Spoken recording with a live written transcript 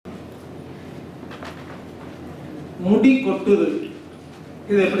முடி கொட்டுது,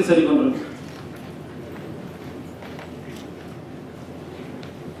 இதை எப்படி சரி பண்றது?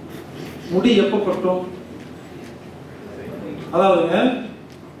 முடி எப்ப கொட்டும்? அதாவதுங்க,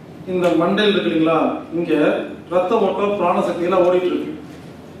 இந்த மண்டையில் இருக்கு இல்லைங்களா, இங்க ரத்த ஓட்டம் பிராண சக்தி எல்லாம் ஓடிட்டு இருக்கு.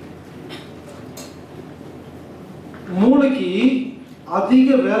 மூளைக்கு அதிக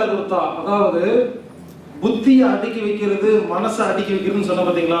வேலை கொடுத்தா, அதாவது புத்தியை அடுக்கி வைக்கிறது, மனசை அடுக்கி வைக்கிறதுன்னு சொன்ன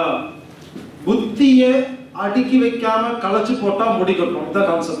பாத்தீங்களா, புத்திய அடுக்கி வைக்காம களைச்சு போட்டா முடி கொட்டும். இதுதான்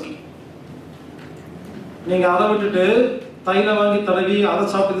கான்செப்ட். நீங்க அதை விட்டுட்டு தைல வாங்கி தடவி அதை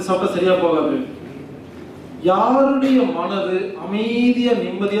சாப்பிட்டு சாப்பிட்டா சரியா போகாது. யாருடைய மனது அமைதியா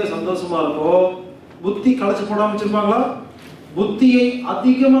நிம்மதியா சந்தோஷமா இருக்கோ, புத்தி களைச்சு போடாம வச்சிருப்பாங்களா? புத்தியை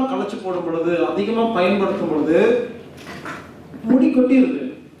அதிகமா களைச்சு போடும் பொழுது, அதிகமா பயன்படுத்தும் பொழுது முடி கொட்டி இருக்கு.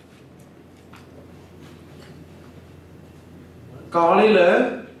 காலையில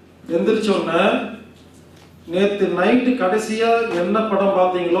எந்திரிச்ச உடனே நேத்து நைட்டு கடைசியா என்ன படம்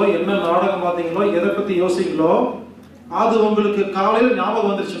பார்த்தீங்களோ, என்ன நாடகம் பார்த்தீங்களோ, எதை பத்தி யோசிங்களோ, அது உங்களுக்கு காலையில ஞாபகம்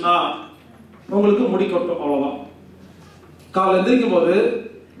வந்துருச்சுன்னா உங்களுக்கு முடி கொட்டும். அவ்வளவுதான். காலை எந்திரிக்கும் போது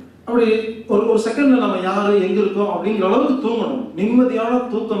அப்படி ஒரு செகண்ட்ல நம்ம யாரு எங்க இருக்கோம் அப்படிங்கிற அளவுக்கு தூங்கணும். நிம்மதியான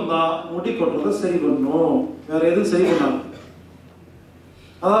தூக்கம் தான் முடி கொட்டுறதை சரி பண்ணணும், வேற எதுவும் சரி பண்ணாது.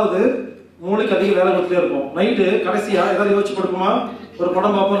 அதாவது மூளைக்கு அதிக வேலை கொடுத்துட்டே இருக்கும். நைட்டு கடைசியா ஏதாவது யோசிச்சு கொடுக்குமா? ஒரு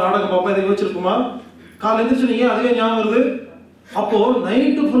படம் பார்ப்போம், நாடகம் பார்ப்போம், எதை யோசிச்சிருக்குமா? காலை எந்திரிச்சு நீங்க அதுவே ஞாபகம் வருது. அப்போ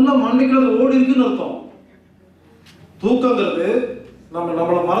நைட்டு ஃபுல்லா மண்டைக்குள்ள ஓடி இருக்குன்னு அர்த்தம். தூக்கங்கிறது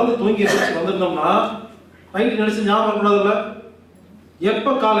நம்மளை மறந்து தூங்கி வந்திருந்தோம்னா நைட்டு நினைச்சு ஞாபகம் வரக்கூடாதுல்ல.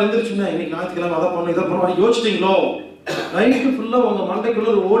 எப்ப காலை எந்திரிச்சுன்னா இன்னைக்கு ஞாயிற்றுக்கிழமை அதை பண்ணணும் இதை பண்ணணும் யோசிச்சிட்டீங்களோ, நைட்டு ஃபுல்லா உங்க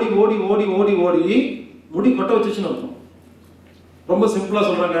மண்டைக்குள்ள ஓடி ஓடி ஓடி ஓடி ஓடி முடி கொட்ட வச்சுச்சுன்னு அர்த்தம். ரொம்ப சிம்பிளா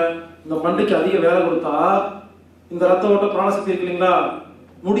சொல்றாங்க, இந்த மண்டைக்கு அதிக வேலை கொடுத்தா இந்த ரத்த ஓட்ட பிராணசக்தி இருக்கு இல்லைங்களா,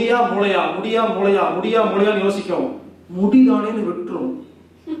 முடியா மூளையா முடியா மூளையா முடியா மூளையான்னு யோசிக்கும், முடிதானேன்னு விட்டுரும்.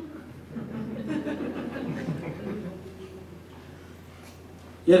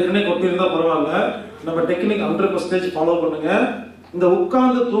 ஏற்கனவே கொட்டி இருந்தா பரவாயில்ல, நம்ம டெக்னிக் 100% ஃபாலோ பண்ணுங்க. இந்த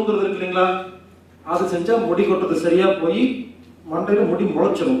உட்கார்ந்து தூங்குறது இருக்கு இல்லைங்களா, அது செஞ்சா முடி கொட்டுறது சரியா போய் மண்டையில முடி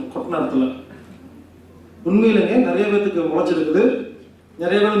முளைச்சிடும் கொட்ட நேரத்துல. உண்மையிலேங்க நிறைய பேருக்கு முளைச்சிருக்குது.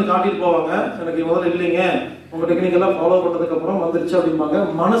 நிறைய பேர் வந்து காட்டிட்டு போவாங்க, எனக்கு முதல்ல இல்லைங்க, உங்க டெக்னிக் எல்லாம் ஃபாலோ பண்ணதுக்கு அப்புறம் வந்துருச்சு அப்படிம்பாங்க.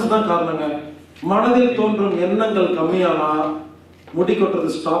 மனசுதான் காரணங்க. மனதில் தோன்றும் எண்ணங்கள் கம்மியானா முடி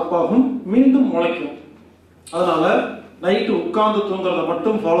கொட்டுறது ஸ்டாப் ஆகும், மீண்டும் முளைக்கும். அதனால நைட்டு உட்கார்ந்து தூங்குறத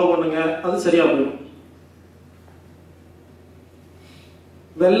மட்டும் ஃபாலோ பண்ணுங்க, அது சரியா போயிடும்.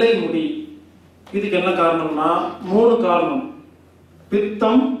 வெள்ளை முடி, இதுக்கு என்ன காரணம்னா 3 காரணம்.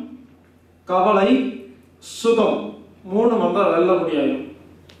 பித்தம், கவலை, சுகம். 3 வந்தா வெள்ளை முடியாயிடும்.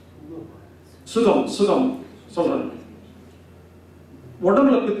 சுகம் சுகம் சொல்றேன்.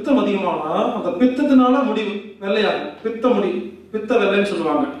 உடம்புல பித்தம் அதிகமானா அந்த பித்தத்தினால முடி வெள்ளையாகும். பித்த முடி, பித்த வெள்ளைன்னு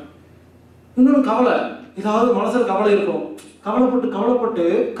சொல்லுவாங்க. இன்னொன்று கவலை, ஏதாவது மனசுல கவலை இருக்கும், கவலைப்பட்டு கவலைப்பட்டு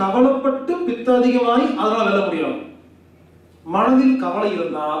கவலைப்பட்டு பித்த அதிகமாகி அதனால வெல்ல முடியும். மனதில் கவலை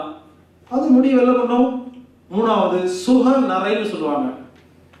இருந்தா அது முடி வெல்ல பண்ணும். 3வது சுக நரைன்னு சொல்லுவாங்க.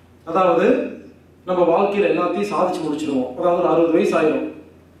 அதாவது நம்ம வாழ்க்கையில எல்லாத்தையும் சாதிச்சு முடிச்சிருவோம். அதாவது 60 வயசு ஆயிரும்,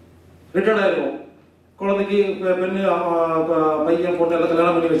 ரிட்டையர்ட் ஆயிரும், குழந்தைக்கு பெண்ணு பையன் பொண்ணு எல்லாம்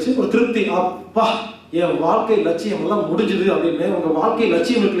கல்யாணம் பண்ணி வச்சு ஒரு திருப்தி, அப்பா என் வாழ்க்கை லட்சியம் எல்லாம் முடிஞ்சுது அப்படின்னு உங்க வாழ்க்கை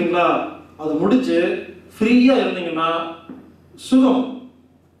லட்சியம் இருக்கு இல்லைங்களா, அது முடிச்சு ஃப்ரீயா இருந்தீங்கன்னா சுகம்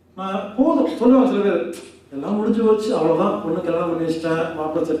போதும் சொல்லுவாங்க. சில பேர் எல்லாம் முடிஞ்சு போச்சு, அவ்வளவுதான், பொண்ணு கல்யாணம் பண்ணி வச்சிட்டேன்,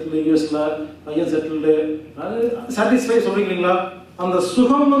 மாப்பிள்ளை செட்டில் யூஎஸ்ல, பையன் செட்டில்டு, சாட்டிஸ்ஃபை சொல்றீங்க இல்லைங்களா, அந்த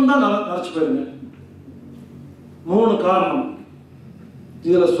சுகம் தான் நினைச்சு போயிருங்க. 3 காரணம்.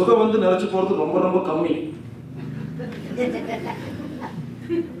 இதுல சுகம் வந்து நினைச்சு போறது ரொம்ப ரொம்ப கம்மி.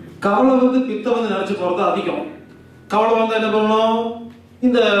 கவலை வந்து பித்த வந்து நினைச்சு போறது அதிகம். கவலை வந்து என்ன பண்ணணும்,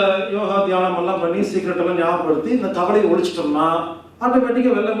 இந்த யோகா தியானம் எல்லாம் பண்ணி சீக்கிரட் எல்லாம் ஞாபகப்படுத்தி இந்த கவலையை ஒழிச்சிட்டோம்னா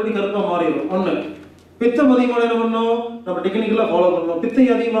ஆட்டோமேட்டிக்கா வெள்ளை முடி கருப்பா மாறிடும். 1 பித்தம் அதிகமாக என்ன பண்ணணும், நம்ம டெக்னிக்கலா ஃபாலோ பண்ணணும்.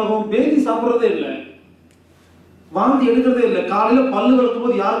 பித்தம் அதிகமாகும், பேதி சாப்பிட்றதே இல்லை, வாந்தி எடுக்கிறதே இல்லை. காலையில பல்லு விளக்கும்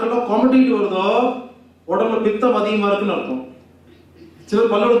போது யாருக்கெல்லாம் கொமட்டிட்டு வருதோ உடம்புல பித்தம் அதிகமா இருக்குன்னு அர்த்தம்.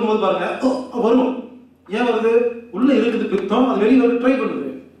 சிலர் பல்லு விளக்கும் போது பாருங்க வரும், ஏன் வருது, உள்ள இருக்குது பித்தம், அது வெளியே வர ட்ரை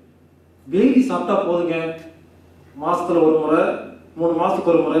பண்ணுது. பேதி சாப்பிட்டா போதுங்க, மாசத்துல ஒரு முறை 3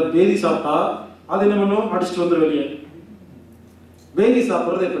 மாசத்துக்கு ஒரு முறை பேதி சாப்பிட்டா அது என்ன பண்ணும், அடிச்சுட்டு வந்துடும் வெளியே. பேதி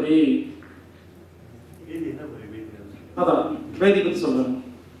சாப்பிட்றது எப்படி, அதான் பேதி பத்தி சொல்றேன்.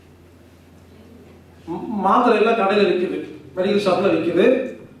 மாத்திரை எல்லாம் கடையில விற்குது, மெடிக்கல் ஷாப்ல விற்குது.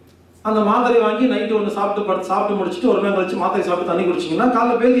 அந்த மாத்திரை வாங்கி நைட்டு ஒன்று சாப்பிட்டு முடிச்சுட்டு ஒரு நேரம் கழிச்சு மாத்திரை சாப்பிட்டு தண்ணி குடிச்சிங்கன்னா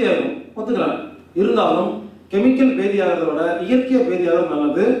காலைல பேதி ஆயிடும், ஒத்துக்கிறேன். இருந்தாலும் கெமிக்கல் பேதி ஆகிறத விட இயற்கையா பேதி ஆகிறது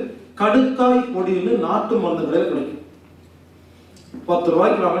நல்லது. கடுக்காய் பொடின்னு நாட்டு மருந்து கடையில் கிடைக்கும். 10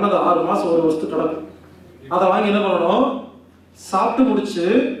 ரூபாய்க்கு வாங்கினா அது 6 மாசம் 1 வருஷத்துக்கு கிடக்கும். அதை வாங்கி என்ன பண்ணணும், சாப்பிட்டு முடிச்சு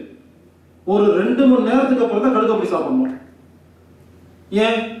ஒரு 2 மணி நேரத்துக்கு அப்புறம் தான் கடுக்காய் பொடி சாப்பிடணும்.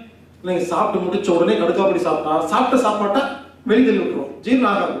 ஏன், நீங்க சாப்பிட்டு முடிச்ச உடனே கடுக்காய் பொடி சாப்பிட்டா சாப்பிட்ட சாப்பாட்டை வெளியே தள்ளி விட்டுரும்,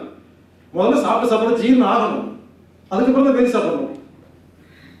 ஜீரணம் ஆகாது. முதல்ல சாப்பிட்ட சாப்பாடு ஜீரணம் ஆகணும், அதுக்கப்புறம் தான் வெளியே சாப்பிடணும்.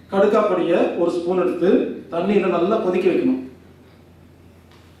 கடுக்காய் பொடியை ஒரு ஸ்பூன் எடுத்து தண்ணியில நல்லா கொதிக்க வைக்கணும்.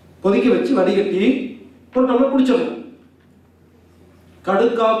 கொதிக்க வச்சு வடிகட்டி ஒரு டம்ளர் குடிச்சிடணும்.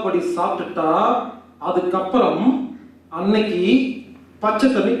 கடுக்காய் பொடி சாப்பிட்டுட்டா அதுக்கப்புறம் அன்னைக்கு பச்சை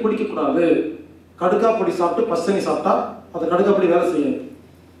தண்ணி குடிக்க கூடாது. கடுக்காய் பொடி சாப்பிட்டு பச்சை தண்ணி சாப்பிட்டா அது கடுக்காய் பொடி வேலை செய்யாது.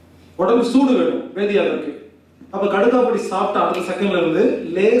 உடம்பு சூடு வேணும் வேதியாக இருக்கு. அப்ப கடுக்காய் பொடி சாப்பிட்டா அடுத்த செகண்ட்ல இருந்து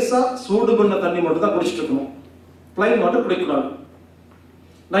லேசா சூடு பண்ண தண்ணி மட்டும் தான் குடிச்சிட்டு இருக்கணும். பிளைன் வாட்டர் குடிக்கக்கூடாது.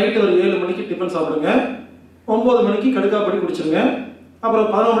 நைட்டு ஒரு 7 மணிக்கு டிஃபன் சாப்பிடுங்க, 9 மணிக்கு கடுக்காய் பொடி குடிச்சிருங்க. அப்புறம்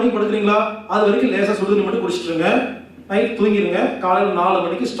 11 மணிக்கு படுக்கிறீங்களா, அது வரைக்கும் லேசா சுடுதண்ணி மட்டும் குடிச்சிட்டுருங்க. நைட் தூங்கிடுங்க. காலையில் 4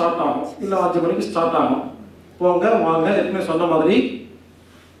 மணிக்கு ஸ்டார்ட் ஆகும், இல்லை 5 மணிக்கு ஸ்டார்ட் ஆகும். போங்க வாங்க. ஏற்கனவே சொன்ன மாதிரி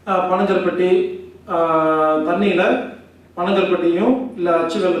பனங்கருப்பட்டி தண்ணியில் பனங்கருப்பட்டியும் இல்லை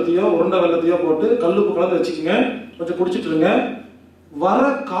அச்சு வெள்ளத்தையோ உருண்டை வெள்ளத்தையோ போட்டு கல்லுப்பு கலந்து வச்சுக்கோங்க. கொஞ்சம் குடிச்சிட்டுருங்க. வர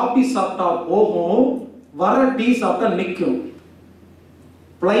காபி சாப்பிட்டா போகும், வர டீ சாப்பிட்டா நிற்கும்.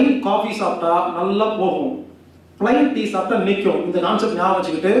 பிளைன் காஃபி சாப்பிட்டா நல்லா போகும், பிளைன் டீ சாப்பிட்டா நிற்கும். இந்த கான்செப்ட் ஞாபகம்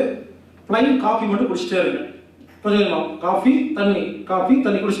வச்சுக்கிட்டு பிளைன் காஃபி மட்டும் குடிச்சிட்டே இருங்க. கொஞ்சம் காஃபி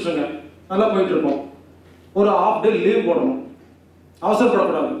தண்ணி குடிச்சிட்டுருங்க. நல்லா போயிட்டு இருக்கோம். ஒரு ஹாஃப் டே லீவ் போடணும்,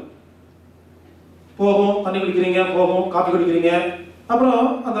 அவசரப்படக்கூடாது. போகும், தண்ணி குடிக்கிறீங்க, போகும், காஃபி குடிக்கிறீங்க, அப்புறம்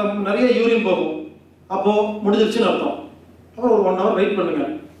அந்த நிறைய யூரின் போகும், அப்போ முடிஞ்சிருச்சுன்னு அர்த்தம். அப்புறம் ஒரு 1 hour வெயிட் பண்ணுங்க.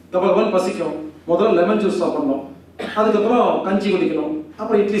 கபகபன்னு பசிக்கும். முதல்ல லெமன் ஜூஸ் சாப்பிடணும், அதுக்கப்புறம் கஞ்சி குடிக்கணும்,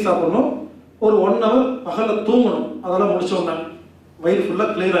 அப்புறம் இட்லி சாப்பிடணும். ஒரு 1 hour பகலில் தூங்கணும். அதெல்லாம் முடிச்சோன்னே வயிறு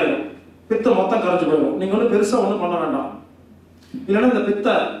ஃபுல்லாக கிளியர் ஆகிடும். பித்தம் மொத்தம் கரைஞ்சி போயிடும். நீங்கள் ஒன்றும் பெருசாக ஒன்றும் பண்ண வேண்டாம். இல்லைன்னா இந்த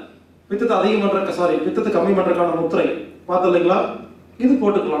பித்தத்தை அதிகம் பண்ணுற பித்தத்தை கம்மி பண்ணுறதுக்கான முத்திரை பார்த்து இல்லைங்களா, இது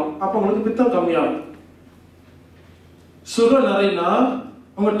போட்டுக்கலாம். அப்போ உங்களுக்கு பித்தம் கம்மியாகும். சுகர் நிறையனா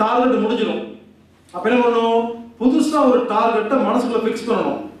உங்க டார்கெட் முடிஞ்சிடும். அப்ப என்ன பண்ணணும், புதுசா ஒரு டார்கெட்டை மனசுக்குள்ள பிக்ஸ்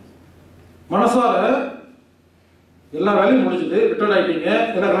பண்ணணும். மனசார எல்லா வேலையும் முடிஞ்சுது, ரிட்டையர்ட் ஆயிட்டீங்க,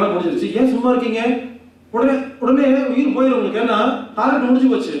 எல்லா வேலையும் முடிஞ்சிருச்சு, ஏன் சும்மா இருக்கீங்க? உடனே உயிர் போயிடும் உங்களுக்கு. ஏன்னா டார்கெட்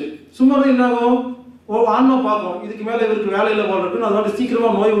முடிஞ்சு போச்சு. சும்மா தான் என்ன ஆகும், ஆன்மா பார்க்கும், இதுக்கு மேல இவருக்கு வேலை இல்லை போல இருக்குன்னு அதோட சீக்கிரமா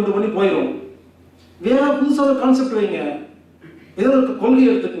நோய் உண்டு பண்ணி போயிடும். வேற புதுசா ஒரு கான்செப்ட் வைங்க, ஏதோ ஒரு கொள்கை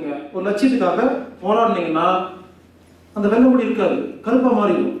எடுத்துக்கோங்க. ஒரு லட்சியத்துக்காக போராடினீங்கன்னா அந்த வெள்ளை முடி இருக்காது, கருப்பா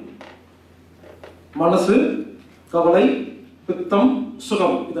மாறிடும். மனசு, கவலை, பித்தம்,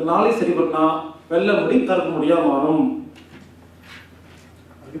 சுகம், இந்த 4 சரி பண்ணா வெள்ளை முடி கருப்பு முடியா மாறும்.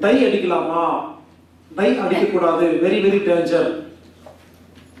 டை அடிக்கலாமா? டை அடிக்க கூடாது, வெரி வெரி டேஞ்சர்.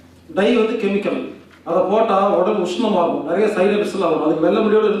 டை வந்து கெமிக்கல், அதை போட்டா உடம்பு உஷ்ணமாகும், நிறைய சைடு எஃபெக்ட்ஸ் ஆகும். அதுக்கு வெள்ளை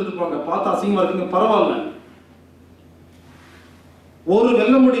முடியோட இருந்துட்டு இருப்பாங்க, பார்த்தா அசிங்கமா இருக்குங்க, பரவாயில்ல. ஒரு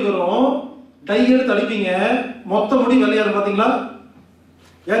வெள்ளை முடி வரும், டை எடுத்து அடிப்பீங்க, மொத்த முடி வெள்ளையாரு. பாத்தீங்களா?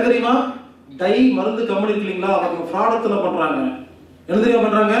 ஏன் தெரியுமா? டை மருந்து கம்பெனி இருக்கு இல்லைங்களா, அவங்க ஃப்ராடத்துல பண்றாங்க. என்ன தெரியுமா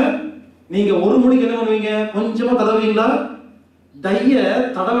பண்றாங்க? நீங்க ஒரு முடிக்கு என்ன பண்ணுவீங்க, கொஞ்சமா தடவுவீங்களா, டைய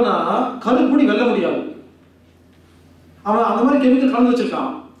தடவினா கருப்பு முடி வெள்ளை முடியாகும். அவன் அந்த மாதிரி கெமிக்கல் கலந்து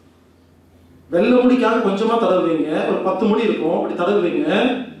வச்சிருக்கான். வெள்ளை முடிக்காக கொஞ்சமா தடவுவீங்க, ஒரு 10 முடி இருக்கும், அப்படி தடவுவீங்க.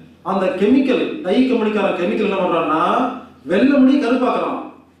 அந்த கெமிக்கல், டை கம்பெனிக்கான கெமிக்கல் என்ன பண்றான்னா வெள்ளை முடி கருப்பாக்குறான்.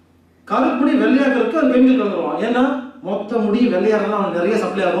 கருப்பு முடி வெள்ளையாக்கிறதுக்கு அது கெமிக்கல் கலந்துருவான். ஏன்னா மொத்த முடி வெள்ளையாகிறதா அவன் நிறைய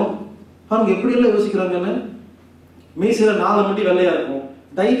சப்ளை ஆகும். அவங்க எப்படி எல்லாம் யோசிக்கிறாங்கன்னு. மீசில 4 முடி வெள்ளையா இருக்கும்,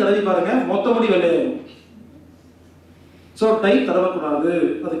 டை தடவி பாருங்க, மொத்த முடி வெள்ளையாகும். ஸோ டை தடவக்கூடாது,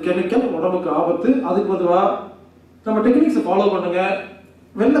 அது கெமிக்கல், உடம்புக்கு ஆபத்து. அதுக்கு பொதுவா நம்ம டெக்னிக்ஸ் ஃபாலோ பண்ணுங்க.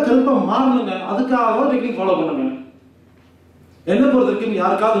 வெள்ளை கருப்பா மாறணுங்க, அதுக்காக டெக்னிக் ஃபாலோ பண்ணுங்க. என்ன பொறுத்த வரைக்கும்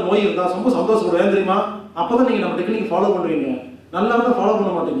யாருக்காவது நோய் இருந்தா ரொம்ப சந்தோஷப்படுவேன் தெரியுமா, அப்பதான் நீங்க நம்ம டெக்னிக் ஃபாலோ பண்ணுவீங்க. நல்லா இருந்தா ஃபாலோ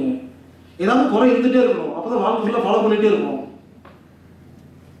பண்ண மாட்டீங்க. ஏதாவது குறை இருந்துட்டே இருக்கணும், அப்பதான் வாழ்க்கை ஃபுல்லா ஃபாலோ பண்ணிட்டே இருக்கணும்.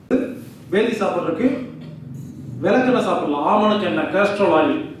 வேதி சாப்பிட்றதுக்கு விளக்கெண்ணெய் சாப்பிடலாம், ஆமணக்கு எண்ணெய், கேஸ்ட்ரோல்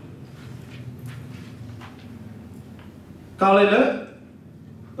ஆயில். காலையில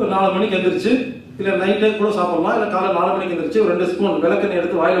ஒரு 4 மணிக்கு எந்திரிச்சு, இல்லை நைட்டே கூட சாப்பிடலாம், இல்லை காலையில் 4 மணிக்கு எந்திரிச்சு ஒரு 2 ஸ்பூன் விளக்கெண்ணெய்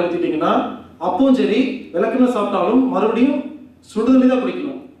எடுத்து வாயில ஊற்றிட்டீங்கன்னா, அப்பவும் சரி விளக்கெண்ணெய் சாப்பிட்டாலும் மறுபடியும் சுடுதண்ணி தான்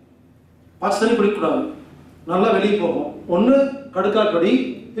குடிக்கணும், பச்சை தண்ணி குடிக்கக்கூடாது. நல்லா வெளியே போகும். ஒன்று கடுக்காய் பொடி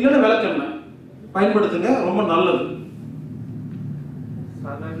இல்லைன்னா விளக்கெண்ணெய் பயன்படுத்துங்க, ரொம்ப நல்லது.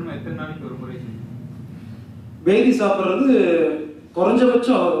 வேதி சாப்பிட்றது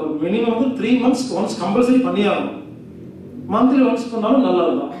குறைஞ்சபட்சம் minimum 3 months once compulsory பண்ணியாகணும். Monthly once பண்ணாலும்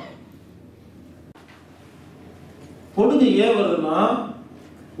நல்லதுதான். பொடுகு ஏன் வருதுன்னா,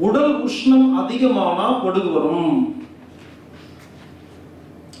 உடல் உஷ்ணம் அதிகமானா பொடுகு வரும்.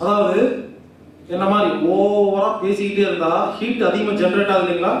 அதாவது என்ன மாதிரி ஓவரா பேசிக்கிட்டே இருந்தா ஹீட் அதிகமா ஜெனரேட் ஆகுது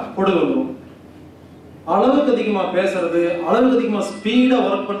இல்லைங்களா, பொடுகு வரும். அளவுக்கு அதிகமா பேசுறது, அளவுக்கு அதிகமா ஸ்பீடா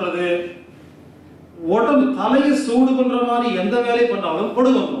ஒர்க் பண்றது, உடம்பு தலையை சூடு பண்ற மாதிரி எந்த வேலையை பண்ணாலும்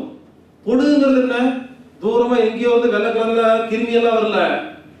பொடுகு வந்துடும். பொடுகுங்கிறது என்ன, தூரமா எங்கேயோ வந்து வெள்ளை கலர்ல கிருமி எல்லாம் வரல,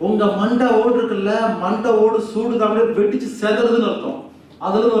 உங்க மண்டை ஓடு இருக்குல்ல, மண்டை ஓடு சூடு தான் வெடிச்சு செதறதுன்னு அர்த்தம்.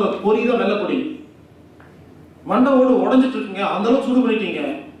 அதுல ஒரு பொறி தான் வெள்ளை பொடி. மண்டை ஓடு உடஞ்சிட்டு இருக்குங்க, அந்த அளவுக்கு சூடு பண்ணிட்டீங்க.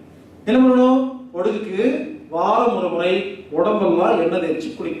 என்ன பண்ணணும், பொடுகுக்கு வாரம் ஒரு முறை உடம்பெல்லாம் எண்ணெய் தேய்ச்சி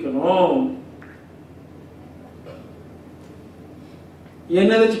குளிக்கணும்.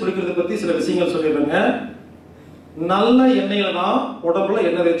 எண்ணெய் தேய்ச்சி குளிக்கிறத பத்தி சில விஷயங்கள் சொல்லிடுறேங்க. நல்ல எண்ணெயில தான் உடம்புல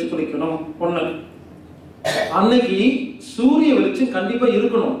எண்ணெய் தேய்ச்சி குளிக்கணும். ஒண்ணு, அன்னைக்கு சூரிய வெளிச்சம் கண்டிப்பா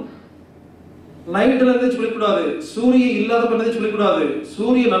இருக்கணும். நைட்ல எண்ணெய் குளிக்கக்கூடாது, சூரியன் இல்லாத எண்ணெய் குளிக்கக்கூடாது.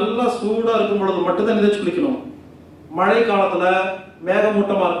 சூரியன் நல்லா சூடா இருக்கும் பொழுது மட்டும்தான் எண்ணெய் தேய்ச்சி குளிக்கணும். மழை காலத்துல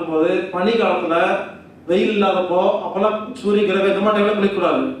மேகமூட்டமா இருக்கும்போது, பனி காலத்துல வெயில் இல்லாதப்போ, அப்பெல்லாம் சூரிய கிரகம் இந்த மாதிரி டைம்ல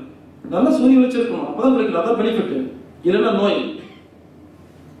குளிக்கக்கூடாது. நல்லா சூரிய வெளிச்சம் இருக்கணும், அப்பதான் குளிக்கணும். அதான் பெனிஃபிட். இல்லைன்னா நோய்.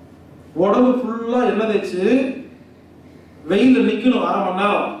 உடம்பு ஃபுல்லா எண்ணெய் தேய்ச்சி வெயில நிக்கணும் 1/2 மணி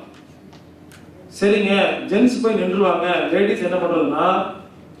நேரம். சரிங்க, ஜென்ஸ் போய் நின்றுவாங்க. லேடிஸ் என்ன பண்றதுன்னா,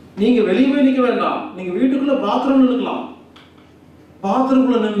 நீங்க வெளியே நிக்க வேண்டாம், நீங்க வீட்டுக்குள்ள பாத்ரூம்ல நிக்கலாம்.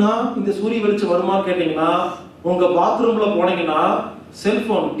 பாத்ரூம்ல நின்னா இந்த சூரிய வெளிச்சம் வருமான்னு கேட்டீங்கன்னா, உங்க பாத்ரூம்ல போனீங்கன்னா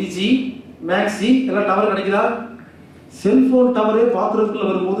செல்போன் டிஜி மேக்ஸி எல்லாம் டவர் கிடைக்குதா? செல்போன் டவரே பாத்ரூம்குள்ள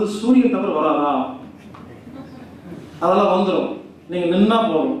வரும்போது சூரியன் டவர் வராதா? அதெல்லாம் வந்துடும். நீங்க நின்னா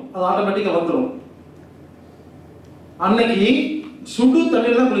போதும், அது ஆட்டோமேட்டிக்கா வந்துடும். அன்னைக்கு சுடு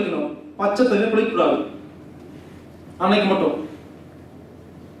தண்ணீர் தான் குளிக்கணும், பச்சை தண்ணீர் குளிக்கக்கூடாது அன்னைக்கு மட்டும்.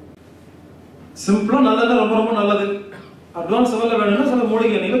 சிம்பிளா நல்லது, ரொம்ப ரொம்ப நல்லது. அட்வான்ஸ் லெவல்ல வேணும்னா சில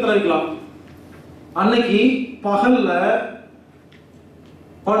மூலிகை நீங்க தரவிக்கலாம். அன்னைக்கு பகல்ல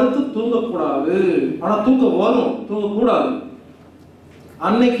படுத்து தூங்கக்கூடாது. ஆனா தூக்கம் வரும், தூங்கக்கூடாது.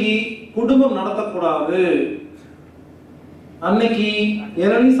 அன்னைக்கு குடும்பம் நடத்தக்கூடாது. அன்னைக்கு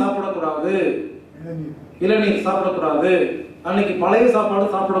இளநீர் சாப்பிடக்கூடாது, இளநீர் சாப்பிடக்கூடாது. அன்னைக்கு பழைய சாப்பாடு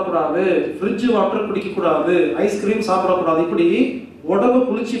சாப்பிடக்கூடாது, ஃப்ரிட்ஜ் வாட்டர் குடிக்க கூடாது, ஐஸ்கிரீம் சாப்பிடக்கூடாது. இப்படி உடம்பு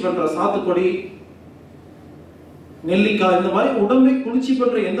குளிர்ச்சி பண்ற சாத்துக்குடி, நெல்லிக்காய், இந்த மாதிரி உடம்பை குளிர்ச்சி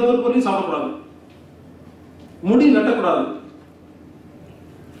பண்ற எந்த ஒரு பொருளையும் சாப்பிடக்கூடாது. முடி வெட்டக்கூடாது.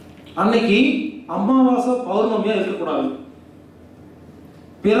 அன்னைக்கு அமாவாசை பௌர்ணமியா இருக்கக்கூடாது.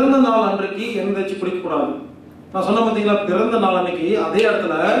 பிறந்த நாள் அன்றைக்கு எண்ணெய் தேய்ச்சி குளிக்க கூடாது. நான் சொன்ன பாத்தீங்களா, பிறந்த நாள் அன்னைக்கு அதே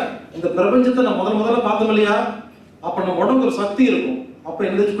இடத்துல இந்த பிரபஞ்சத்தை நான் முதல்ல பார்த்தோம் இல்லையா, அப்ப நம்ம உடம்புக்கு ஒரு சக்தி இருக்கும். அப்ப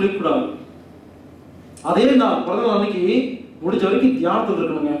எண்ணெய் தேய்ச்சி குளிக்க கூடாது. அதே நாள் பிறந்த நாள் அன்னைக்கு முடிஞ்ச வரைக்கும் தியானத்தில்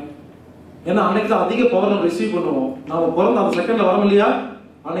இருக்கணுங்க. ஏன்னா அன்னைக்கு தான் அதிக பவர் நம்ம ரிசீவ் பண்ணுவோம். நாம பிறந்த அந்த செகண்ட்ல வரோம் இல்லையா,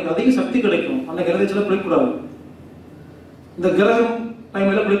 அன்னைக்கு அதிக சக்தி கிடைக்கும். அன்னைக்கு எண்ணெய் தேய்ச்சி குளிக்க கூடாது. இந்த கிரகம்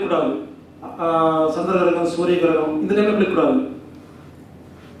டைம்ல குளிக்கக்கூடாது. சந்திர கிரகம், சூரிய கிரகம், இந்த டைம்ல குளிக்கக்கூடாது.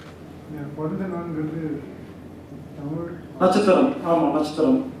 நட்சத்திரம், ஆமா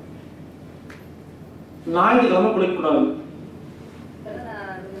நட்சத்திரம். ஞாயிற்றுக்கிழமை குளிக்கக்கூடாது.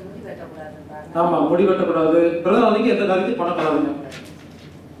 ஆமா, முடி வெட்டக்கூடாது. பிறந்த நாளைக்கு எந்த காரியத்தையும் பண்ணக்கூடாதுங்க.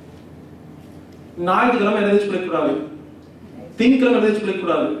 ஞாயிற்றுக்கிழமை எண்ணெய் தேய்ச்சி குளிக்கக்கூடாது. திங்கக்கிழமை எண்ணெய் தேய்ச்சி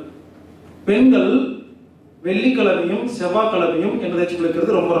குளிக்கக்கூடாது. பெண்கள் வெள்ளிக்கிழமையும் செவ்வாய்க்கிழமையும் எண்ணெய் தேய்ச்சி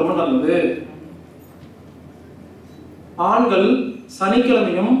குளிக்கிறது ரொம்ப ரொம்ப நல்லது. ஆண்கள்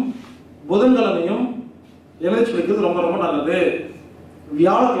சனிக்கிழமையும் புதன்கிழமையும் எண்ணெய் தேய்ச்சி குளிக்கிறது ரொம்ப ரொம்ப நல்லது.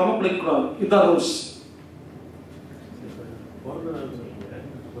 வியாழக்கிழமை குளிக்கக்கூடாது. இதுதான் ரூல்ஸ்.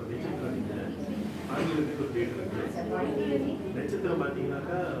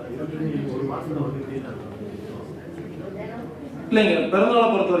 இல்லைங்க, பிறந்தநாளை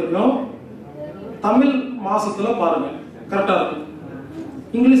பொறுத்த வரைக்கும் தமிழ் மாசத்துல பாருங்க, கரெக்டா இருக்கும்.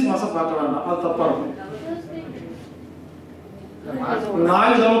 இங்கிலீஷ் மாசம் பார்க்க வேண்டாம், அது தப்பா இருக்கும்.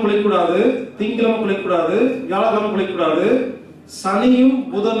 ஞாயிற்றுக்கிழமை குளிக்கக்கூடாது, திங்கிழமை குளிக்கக்கூடாது, வியாழக்கிழமை குளிக்கக்கூடாது. சனியும்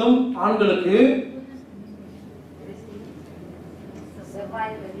புதனும் ஆண்களுக்கு,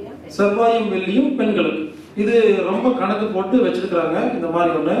 செவ்வாயும் வெள்ளியும் பெண்களுக்கு. இது ரொம்ப கணக்கு போட்டு வச்சிருக்கிறாங்க. இந்த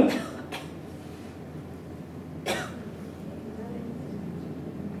மாதிரி ஒண்ணு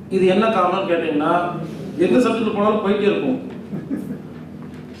இது என்ன காரணம் கேட்டீங்கன்னா, எந்த சப்ஜெக்ட் போனாலும் போயிட்டே இருக்கும்.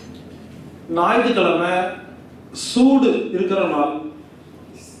 ஞாயிற்றுக்கிழமை சூடு இருக்கிற நாள்,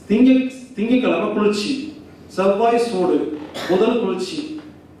 திங்கக்கிழமை குளிர்ச்சி, செவ்வாய் சூடு, புதன் குளிர்ச்சி,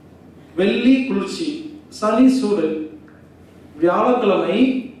 வெள்ளி குளிர்ச்சி, சனி சூடு. வியாழக்கிழமை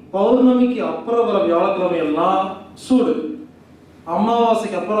பௌர்ணமிக்கு அப்புறம் வர வியாழக்கிழமை எல்லாம் சூடு,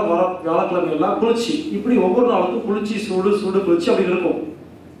 அமாவாசைக்கு அப்புறம் வர வியாழக்கிழமை எல்லாம் குளிர்ச்சி. இப்படி ஒவ்வொரு நாளுக்கும் குளிர்ச்சி, சூடு, சூடு, குளிர்ச்சி அப்படி இருக்கும்.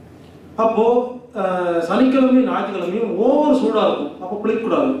 அப்போ சனிக்கிழமையும் ஞாயிற்றுக்கிழமையும் ஓவர் சூடா இருக்கும், அப்போ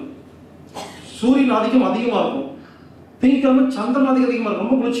குளிக்கக்கூடாது. சூரியன் ஆதிக்கம் அதிகமா இருக்கும். திங்கக்கிழமை சந்திரன் ஆதிக்கம் அதிகமா இருக்கும்,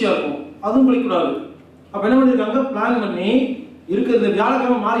 ரொம்ப குளிர்ச்சியா இருக்கும், அதுவும் குளிக்கக்கூடாது. அப்ப என்ன பண்ணிருக்காங்க, பிளான் பண்ணி இருக்கிற இந்த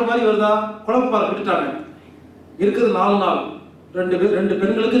வியாழக்கிழமை மாறி மாறி வருதா, குழப்பார விட்டுட்டாங்க. இருக்கிறது 4 நாள், ரெண்டு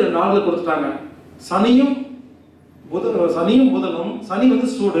பெண்களுக்கு 2 நாள்கள் கொடுத்துட்டாங்க. சனியும் புதனும், சனி வந்து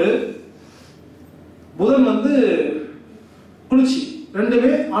சூடு, புதன் வந்து குளிர்ச்சி, ரெண்டுமே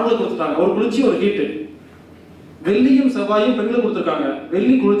ஆண்களுக்கு கொடுத்துட்டாங்க. ஒரு குளிர்ச்சி ஒரு ஹீட்டு. வெள்ளியும் செவ்வாயும் பெண்களுக்கு கொடுத்துருக்காங்க.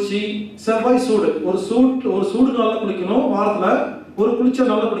 வெள்ளி குளிர்ச்சி, செவ்வாய் சூடு. ஒரு சூடு நாள்ல குளிக்கணும், வாரத்துல ஒரு குளிர்ச்சியா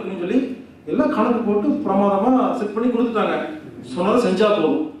நாள்ல குளிக்கணும்னு சொல்லி எல்லாம் கணக்கு போட்டு பிரமாதமா செட் பண்ணி கொடுத்துட்டாங்க. சொன்னதை செஞ்சா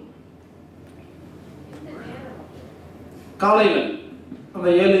போதும். காலையில அந்த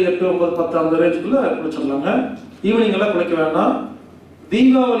 7, 8, 9, 10 அந்த ரேஞ்சுக்குள்ள குளிச்சிடலாங்க. ஈவினிங் எல்லாம் குளிக்க வேண்டாம்.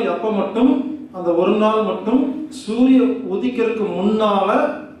 தீபாவளி அப்ப மட்டும் அந்த ஒரு நாள் மட்டும் சூரிய உதிக்கிறதுக்கு முன்னால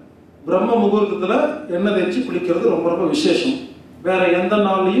பிரம்ம முகூர்த்தத்துல எண்ணெய் தேய்ச்சி குளிக்கிறது ரொம்ப ரொம்ப விசேஷம். வேற எந்த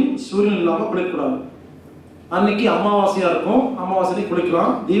நாள்லையும் சூரியன் இல்லாம குளிக்கக்கூடாது. அன்னைக்கு அமாவாசையா இருக்கும், அமாவாசைக்கு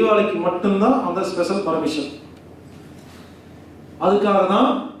குளிக்கலாம். தீபாவளிக்கு மட்டும்தான் அந்த ஸ்பெஷல் பர்மிஷன். அதுக்காக தான்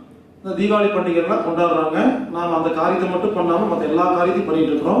இந்த தீபாவளி பண்டிகைலாம் கொண்டாடுறாங்க. நாம் அந்த காரியத்தை மட்டும் பண்ணாம மற்ற எல்லா காரியத்தையும்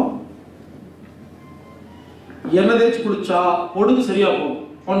பண்ணிட்டு இருக்கிறோம். எண்ணெய் தேய்ச்சி குளிச்சா பொடுகு சரியா போகும்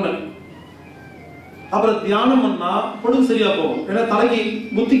ஒண்ணு. அப்புறம் தியானம் பண்ணா பொடுகு சரியா போகும். ஏன்னா தலைக்கு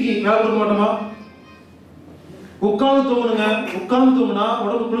புத்திக்கு வேலை கொடுக்க மாட்டோமா? உட்கார்ந்து தூங்கணுங்க. உட்கார்ந்து தூங்கினா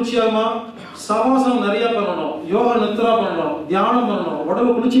உடம்பு குளிர்ச்சியாகுமா? சவாசனம் நிறைய பண்ணணும், யோகா நித்திரா பண்ணணும், தியானம் பண்ணணும்,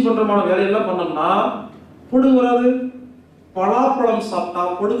 உடம்பு குளிர்ச்சி பண்றமான வேலையெல்லாம் பண்ணோம்னா பொடுகு வராது. பலாப்பழம் சாப்பிட்டா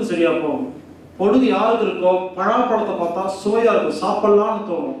பொடுகு சரியா போகும். பொடுகு யாருக்கு இருக்கோ பலாப்பழத்தை பார்த்தா சுவையா இருக்கும், சாப்பிடலாம்னு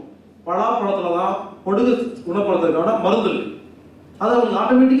தோணும். பலாப்பழத்துலதான் பொடுகு குணப்படுத்துறதுக்கான மருந்து இருக்கு. அது அவங்களுக்கு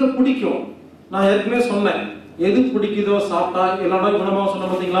ஆட்டோமேட்டிக்கா பிடிக்கும். நான் ஏற்கனவே சொன்னேன், எது பிடிக்குதோ சாப்பிட்டா எல்லா குணமாக சொன்ன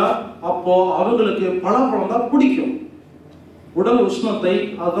பார்த்தீங்களா? அப்போ அவங்களுக்கு பலாப்பழம் தான் பிடிக்கும். உடல் உஷ்ணத்தை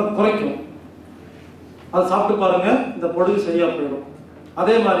அதுதான் குறைக்கும். அதை சாப்பிட்டு பாருங்க, இந்த பொடுகு சரியா போயிடும்.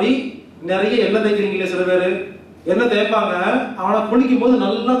 அதே மாதிரி நிறைய எண்ணெய் தேய்க்கிறீங்களே சில பேர், எண்ணெய் தேய்ப்பாங்க, ஆனா குளிக்கும் போது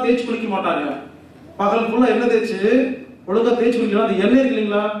நல்லா தேய்ச்சி குளிக்க மாட்டாங்க. பகல் ஃபுல்லா எண்ணெய் தேய்ச்சி ஒழுங்கா தேய்ச்சி குளிக்கலாம். அது எண்ணெய் இருக்கு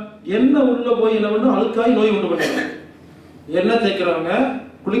இல்லைங்களா, எண்ணெய் உள்ள போய் என்ன பண்ணு, அழுக்காய் நோய் உண்டு பண்ணுவாங்க. எண்ணெய் தேய்க்கிறவங்க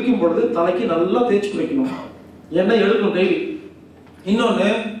குளிக்கும் பொழுது தலைக்கு நல்லா தேய்ச்சி குளிக்கணும், எண்ணெய் எடுக்கணும் டெய்லி. இன்னொன்னு,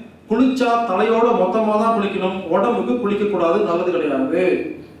 குளிச்சா தலையோட மொத்தமா தான் குளிக்கணும், உடம்புக்கு குளிக்க கூடாது, நல்லது கிடையாது.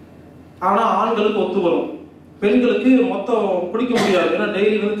 ஆனா ஆண்களுக்கு ஒத்து வரும், பெண்களுக்கு மொத்தம் குளிக்க முடியாது. ஏன்னா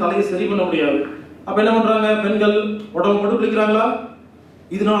டெய்லி வந்து தலையை சரி பண்ண முடியாது. அப்ப என்ன பண்றாங்க, பெண்கள் உடம்பு போட்டு குளிக்கிறாங்களா?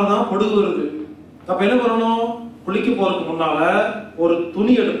 இதனாலதான் பொடுகு வருது. அப்ப என்ன பண்ணணும், குளிக்க போறதுக்கு முன்னால ஒரு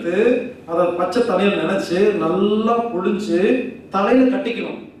துணி எடுத்து அதை பச்சை தண்ணியில் நினைச்சு நல்லா புளிஞ்சு தலையில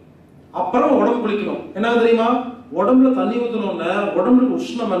கட்டிக்கணும். அப்புறம் உடம்பு குளிக்கணும். என்ன தெரியுமா, உடம்புல தண்ணி ஊற்றணும்னா உடம்புல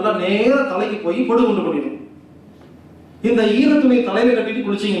உஷ்ணம் எல்லாம் நேர தலைக்கு போய் பொடுகு உண்டு பண்ணிடும். இந்த ஈர துணி தலையில கட்டிட்டு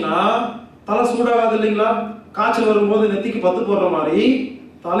குளிச்சீங்கன்னா தலை சூடாகாது இல்லைங்களா? காய்ச்சல் வரும்போது நெத்திக்கு பத்து போடுற மாதிரி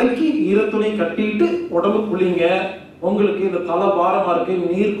தலைக்கு ஈர துணி கட்டிட்டு உடம்பு குளிங்க. உங்களுக்கு இந்த தலை பாரமா இருக்கு,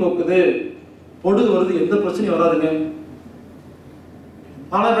 நீர் கோக்குது, பொடுகு வருது, எந்த பிரச்சனையும் வராதுங்க.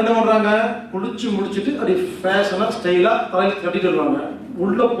 ஆனா என்ன பண்றாங்க, குளிச்சு முடிச்சுட்டு அப்படி ஃபேஷனா ஸ்டைலா தலையில கட்டிட்டு வருவாங்க.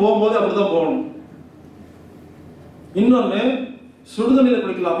 உள்ள போகும்போது அப்படிதான் போகணும். இன்னொன்னு, சுடுதண்ணில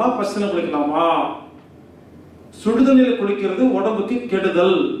குளிக்கலாமா பச்சை குளிக்கலாமா? சுடுதண்ணில குளிக்கிறது உடம்புக்கு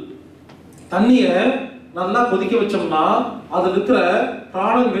கெடுதல். தண்ணிய நல்லா கொதிக்க வச்சோம்னா அதுல இருக்கிற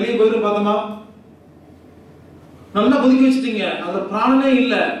பிராணம் வெளியே போயிடும். பார்த்தோமா, நல்லா கொதிக்க வச்சுட்டீங்க, அந்த பிராணமே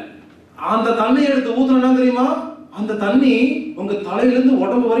இல்ல. அந்த தண்ணியை எடுத்து ஊத்துனா தெரியுமா, அந்த தண்ணி உங்க தலையில இருந்து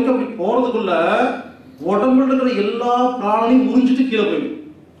உடம்பு வரைக்கும் அப்படி போறதுக்குள்ள உடம்புல இருக்கிற எல்லா பிராணனையும் உறிஞ்சிட்டு கீழே போயிடும்.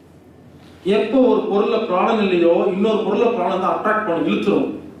 எப்போ ஒரு பொருள்ல பிராணம் இல்லையோ இன்னொரு பொருளை பிராணம் தான் அட்ராக்ட் பண்ணி இழுத்துரும்.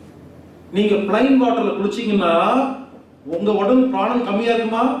 நீங்க பிளைன் வாட்டர்ல குளிச்சீங்கன்னா உங்க உடம்பு பிராணம் கம்மியா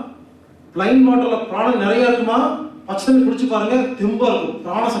இருக்குமா? பிளைன் வாட்டர்ல பிராணம் நிறைய இருக்குமா? பச்சை தண்ணி குடிச்சு பாருங்க, தெம்பா இருக்கும்,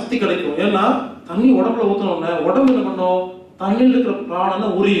 பிராண சக்தி கிடைக்கும். ஏன்னா தண்ணி உடம்புல ஊத்தணும்னா உடம்பு என்ன பண்ணும், தண்ணியில் இருக்கிற பிராணனை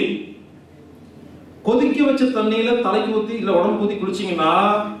உரியும். கொதிக்க வச்ச தண்ணியில தலைக்கு ஊத்தி இல்ல உடம்பு ஊத்தி குளிச்சீங்கன்னா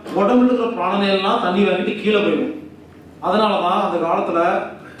உடம்புல இருக்கிற பிராணனை எல்லாம் தண்ணி வாங்கிட்டு கீழே போயிடும். அதனாலதான் அந்த காலத்துல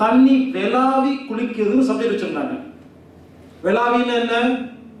தண்ணி வெளாவி குளிக்கிறதுன்னு சப்ஜெக்ட் வச்சிருந்தாங்க. வெளாவின்னு என்ன,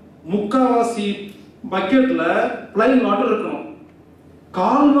 முக்காவாசி பக்கெட்ல பிளைன் வாட்டர் இருக்கணும்,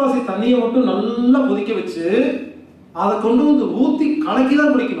 கால்வாசி தண்ணியை மட்டும் நல்லா கொதிக்க வச்சு அதை கொண்டு வந்து ஊத்தி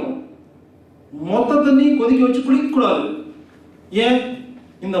கலக்கிதான் குளிக்கணும். மொத்த தண்ணி கொதிக்க வச்சு குளிக்க கூடாது. ஏன்,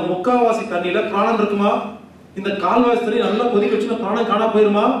 இந்த முக்காவாசி தண்ணியில பிராணம் இருக்குமா? இந்த கால்வாசி தண்ணி நல்லா கொதிக்க வச்சு பிராணம் காணா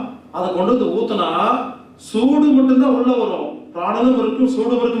போயிருமா? அதை கொண்டு வந்து ஊத்துனா சூடு மட்டும்தான் உள்ள வரும், பிராணமும் இருக்கும்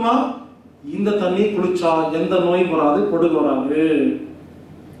சூடும் இருக்குமா? இந்த தண்ணி குளிச்சா எந்த நோயும் வராது, பொடுகு வராது.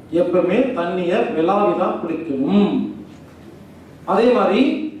 எப்பவுமே தண்ணிய விளாவிதான் குளிக்கணும். அதே மாதிரி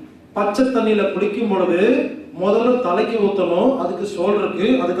பச்சை தண்ணியில குளிக்கும் பொழுது முதல்ல தலைக்கு ஊத்தணும், அதுக்கு ஷோல்டருக்கு,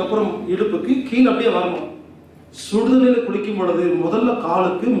 அதுக்கப்புறம் இடுப்புக்கு, கீழே அப்படியே வரணும். சுடுதண்ணில குளிக்கும் பொழுது முதல்ல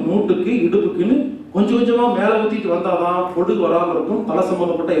காலுக்கு, மூட்டுக்கு, இடுப்புக்குன்னு கொஞ்சம் கொஞ்சமா மேல ஊத்திட்டு வந்தாதான் பொடுகு வராம இருக்கும். தலை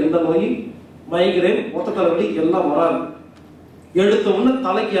சம்பந்தப்பட்ட எந்த நோய், மைக்ரேன், மொத்த தலைவலி எல்லாம் வராது. எடுத்த உடனே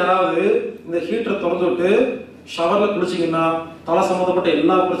தலைக்கு யாராவது இந்த ஹீட்டரை திறந்து விட்டு ஷவர்ல குளிச்சிங்கன்னா தலை சம்பந்தப்பட்ட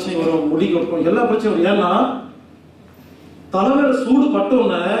எல்லா பிரச்சனையும் வரும், முடி கொட்டும், எல்லா பிரச்சனையும் வரும். ஏன்னா தலைமையில சூடு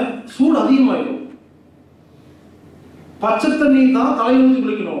பட்டோன்னே சூடு அதிகமாயிடும். பச்சை தண்ணி தான் தலையில ஊற்றி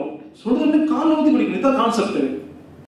குளிக்கணும், சுடு தண்ணி காலில் ஊற்றி குளிக்கணும். இதுதான் கான்செப்ட்.